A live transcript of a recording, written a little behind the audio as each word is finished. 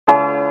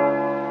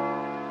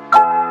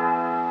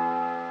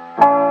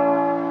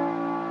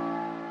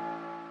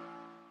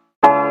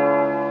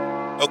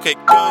Okay,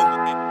 cool.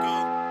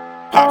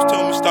 Pops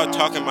told me start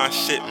talking my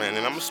shit, man,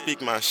 and I'ma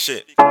speak my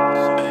shit. Thinking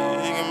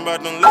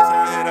about them licks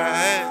I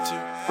had to.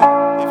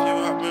 If you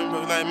hop in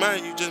broke like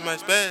mine, you just might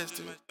spaz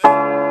to.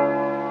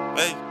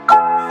 Hey,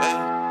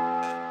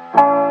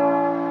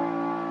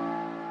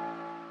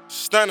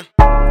 Stunna.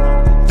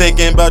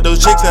 Thinking about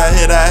those chicks I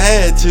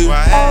had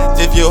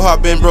to. If your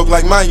heart been broke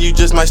like mine, you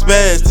just might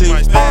spaz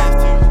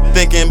to.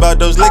 Thinking about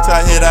those licks I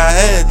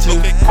had to.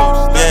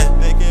 Yeah,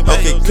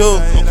 okay,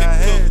 cool.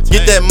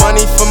 Get that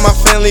money for my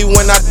family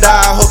when I die,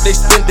 I hope they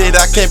spend it.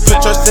 I can't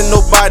put trust in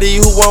nobody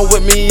who won't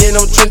with me in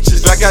them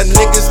trenches. I got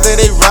niggas that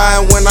they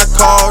ride when I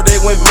call, they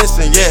went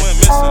missing, yeah.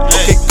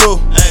 Okay, cool.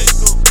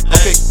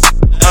 Okay,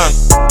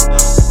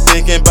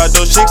 thinking about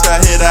those chicks I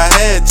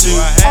had to.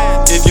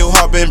 If your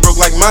heart been broke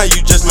like mine,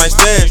 you just might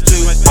stab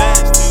too.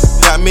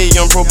 Got me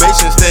on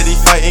probation, steady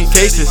fighting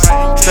cases.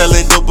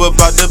 Selling dope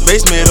about the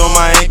basement on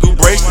my ankle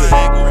bracelet.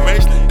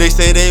 They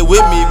say they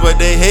with me,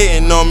 but they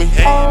hating on me.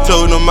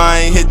 Told them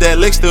I ain't hit that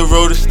lick, still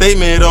wrote a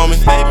statement on me.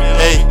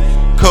 Hey,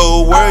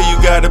 cold world,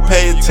 you gotta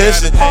pay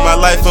attention. My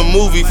life a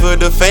movie, for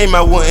the fame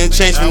I wouldn't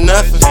change for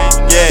nothing.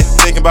 Yeah,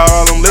 thinking about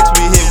all them licks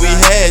we hit, we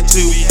had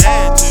to.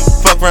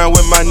 Fuck around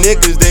with my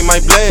niggas, they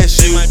might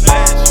blast you.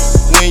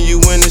 When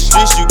you in the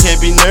streets, you can't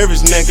be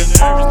nervous, nigga.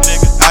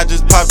 I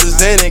just popped a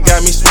Xan, it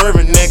got me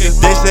swerving, nigga.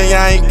 They say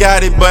I ain't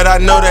got it, but I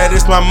know that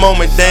it's my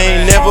moment. They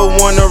ain't never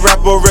wanna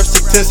rap or rep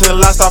 610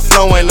 till I start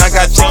flowing. I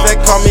got chicks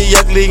that call me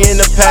ugly in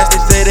the past, they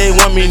say they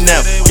want me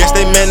now. Guess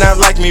they may not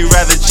like me,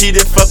 rather cheat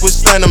and fuck with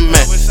Stunna,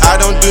 man. I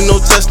don't do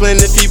no tussling,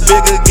 if he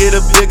bigger, get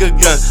a bigger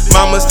gun.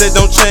 Mama said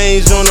don't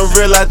change, on the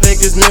real, I think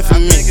it's meant for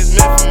me.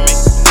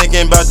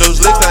 Thinking about those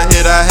licks I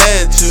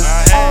had to.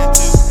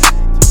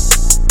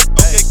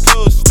 Okay,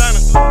 cool,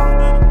 Stunna.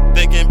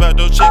 Thinking about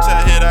those chicks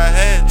I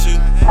had to.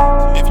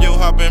 If your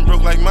heart been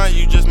broke like mine,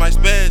 you just might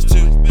spaz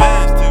too.